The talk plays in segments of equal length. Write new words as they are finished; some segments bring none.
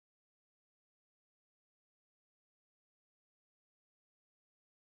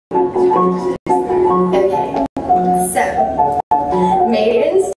Okay, so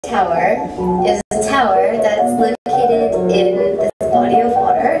Maiden's Tower is a tower that's located in this body of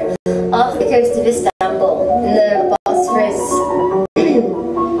water off the coast of Istanbul in the Bosphorus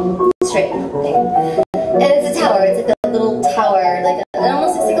Strait thing. And it's a tower. It's like a little tower, like it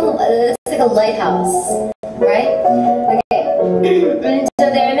almost looks like a lighthouse, right? Okay. And so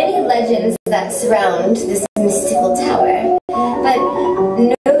there are many legends that surround this mystical tower, but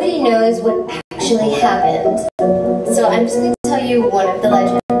nobody knows what actually happened. So I'm just going to tell you one of the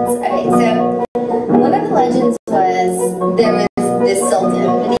legends. Okay, so one of the legends was there was this sultan,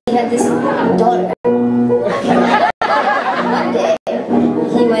 and he had this daughter. One day,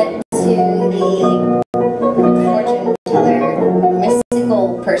 he went to the fortune teller,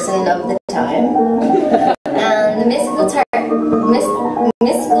 mystical person of the time, and the mystical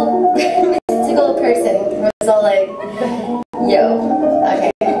person was all like, yo,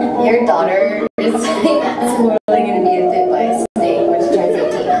 okay, your daughter is totally gonna be bit by a snake when she turns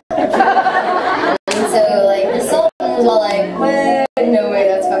 18. And so, like, the sultan was all like, well, no way,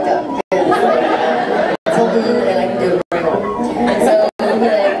 that's fucked up. Because, like, sultan, and I can do it pretty well. So, he,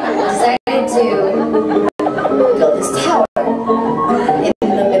 like, decided to build this tower in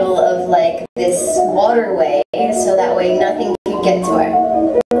the middle of, like, this waterway, so that way nothing could get to her.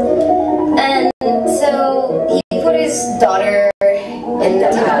 And so, he put his daughter in the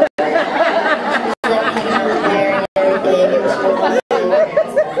tower. She was, like, hanging out there and everything, and she was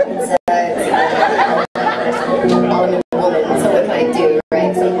it's an Ottoman woman, so what can I do, right?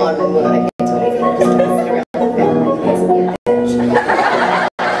 It's an Ottoman woman, I can't do anything. I just sit around the family,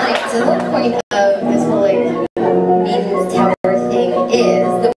 okay, so the whole point of this whole, like, Maiden's Tower thing is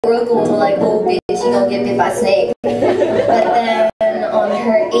the world goes like, oh bitch, you gonna get bit by a snake. But then on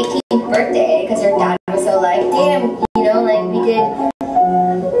her 18th birthday, because her dad was so like, damn, you know, like, we did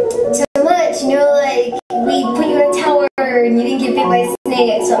so much, you know, like, we put you in a tower and you didn't get bit by a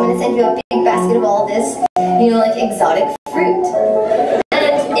snake, so I'm gonna send you a big basket of all this, you know, like, exotic fruit.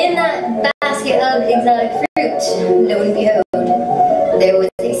 And in that basket of exotic fruit, lo and behold, there was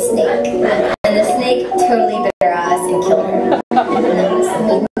a snake. And the snake totally bit her ass and killed her. And that was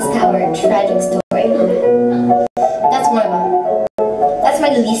Maiden's Tower, tragic story. That's one of them. That's my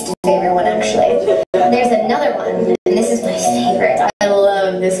least favorite one, actually. There's another one, and this is my favorite. I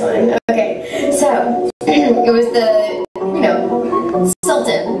love this one. Okay, so it was the, you know,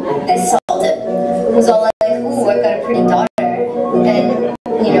 sultan. This sultan was all like, ooh, I've got a pretty daughter, and,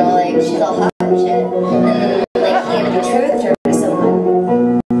 you know, like, she's all hot and shit. And, like, he had betrothed her to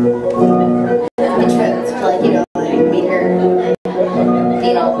someone. Betrothed to, like, you know, like, meet her,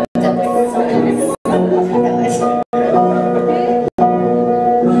 you know, hooked up with someone.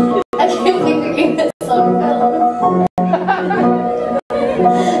 I can't be making this song film.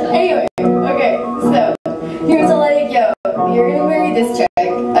 Anyway, okay, so he was all like, yo, you're gonna marry this chick. I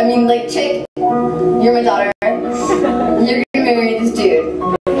mean, like, chick, you're my daughter. You're gonna marry this dude.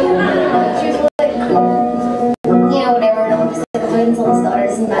 She was like, cool. You know, whatever, and I'm just like, wait until his daughter,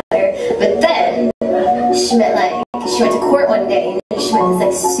 doesn't matter. But then, she went to court one day, and she met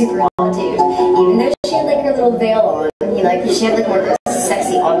this, like, super hot dude. Even though she had, like, her little veil on, she had, like, one of those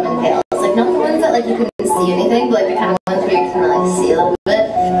sexy Ottoman veils. Like, not the ones that, like, you couldn't see anything, but, like, the kind of ones where you can, like, see a little bit.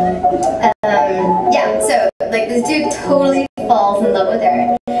 Yeah, so, like, this dude totally falls in love with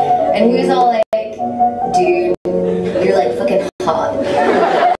her. And he was all like, dude, you're, like, fucking hot.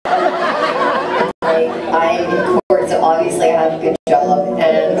 Like, I'm in court, so obviously I have a good job,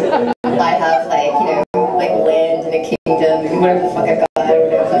 and I have, like, you know, like, land and a kingdom, and whatever the fuck I've got, I don't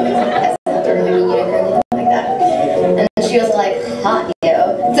know, like, a peasant or like a eunuch or anything like that. And she was like, hot, yo.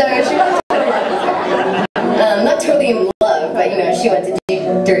 So she was not totally in love, but, you know, she went to do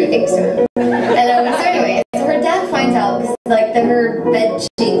dirty things to him. And so anyway, so her dad finds out, because, like, her bed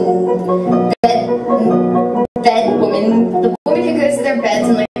woman, the woman who goes to their beds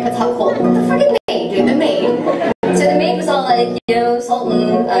and, like, puts hot coal, the fucking maid, dude, the maid. So the maid was all like, you know, Sultan,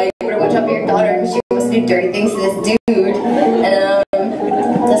 you better watch out for your daughter, because she wants to do dirty things to this dude. And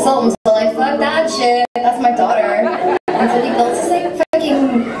the Sultan's all like, fuck that shit, that's my daughter. And so he built this, like,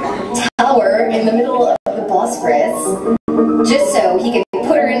 fucking tower in the middle of the Bosphorus, just so he could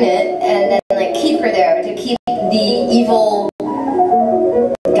put her in it, and then, like, keep her there to keep the evil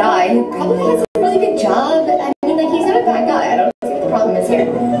guy, who probably has a really good job. I mean, like, he's not a bad guy. I don't see what the problem is here.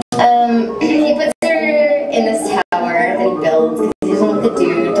 He puts her in this tower that he builds, because he doesn't want the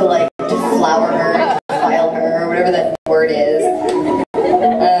dude to, like, deflower her, defile her, or whatever that word is.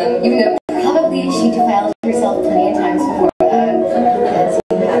 Even though probably she defiled herself plenty of times before that, because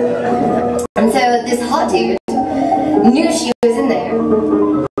he has. And so this hot dude knew she was in there,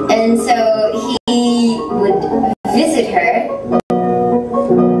 and so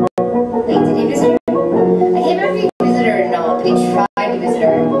he visited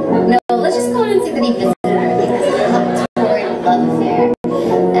her. No, let's just go on and say that he visited her. They had this hot, torrid love affair.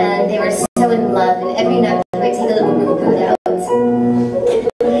 And they were so in love, and every night they would take a little root out.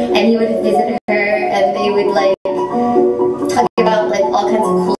 And he would visit her, and they would like talk about like all kinds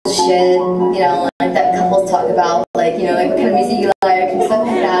of cool shit, you know, like that couples talk about, like, you know, like what kind of music you like and stuff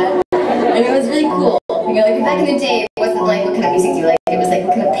like that. And it was really cool. You know, like back in the day, it wasn't like what kind of music do you like, it was like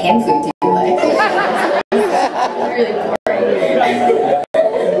what kind of pan food do you like. Really boring.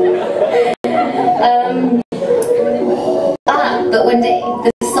 But one day,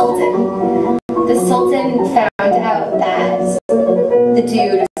 the Sultan found out that the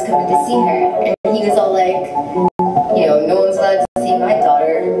dude was coming to see her, and he was all like, you know, no one's allowed to see my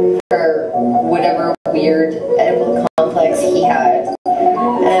daughter for whatever weird edible complex he had.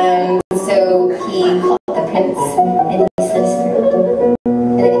 So he called